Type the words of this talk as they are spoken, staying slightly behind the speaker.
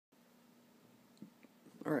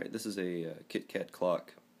Alright, this is a KitKat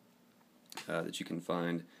clock that you can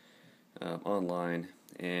find online,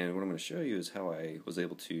 and what I'm going to show you is how I was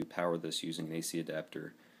able to power this using an AC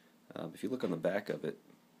adapter. If you look on the back of it,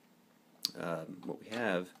 what we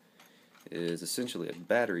have is essentially a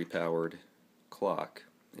battery powered clock,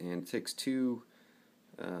 and it takes two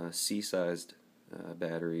C-sized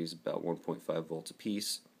batteries, about 1.5 volts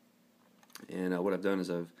apiece, and what I've done is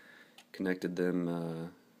I've connected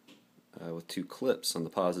them with two clips on the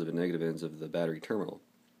positive and negative ends of the battery terminal.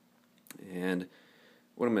 And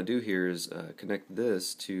what I'm going to do here is connect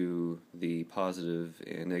this to the positive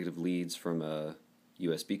and negative leads from a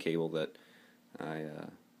USB cable that I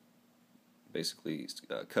basically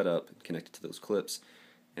cut up and connected to those clips.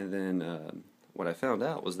 And then what I found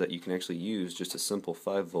out was that you can actually use just a simple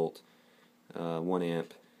 5 volt 1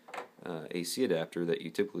 amp AC adapter that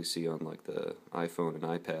you typically see on like the iPhone and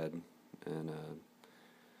iPad and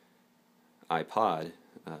iPod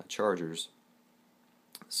chargers.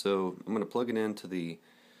 So I'm going to plug it into the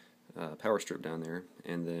power strip down there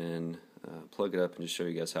and then plug it up and just show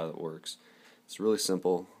you guys how it works. It's really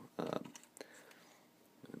simple.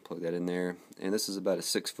 Plug that in there, and this is about a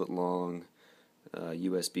 6-foot long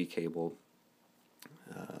USB cable.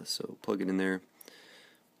 So plug it in there.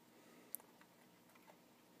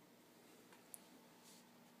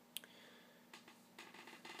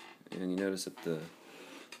 And you notice that the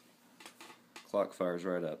clock fires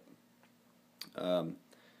right up. A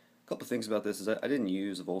couple things about this is I didn't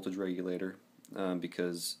use a voltage regulator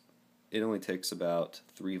because it only takes about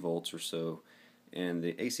 3 volts or so, and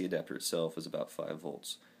the AC adapter itself is about 5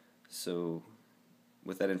 volts. So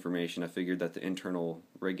with that information, I figured that the internal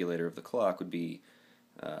regulator of the clock would be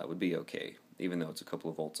okay, even though it's a couple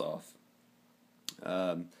of volts off.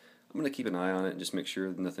 I'm going to keep an eye on it and just make sure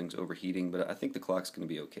that nothing's overheating, but I think the clock's going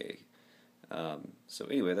to be okay. So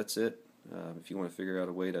anyway, that's it. If you want to figure out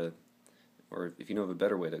a way to, or if you know of a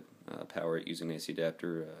better way to power it using an AC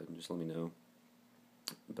adapter, just let me know.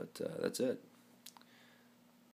 But that's it.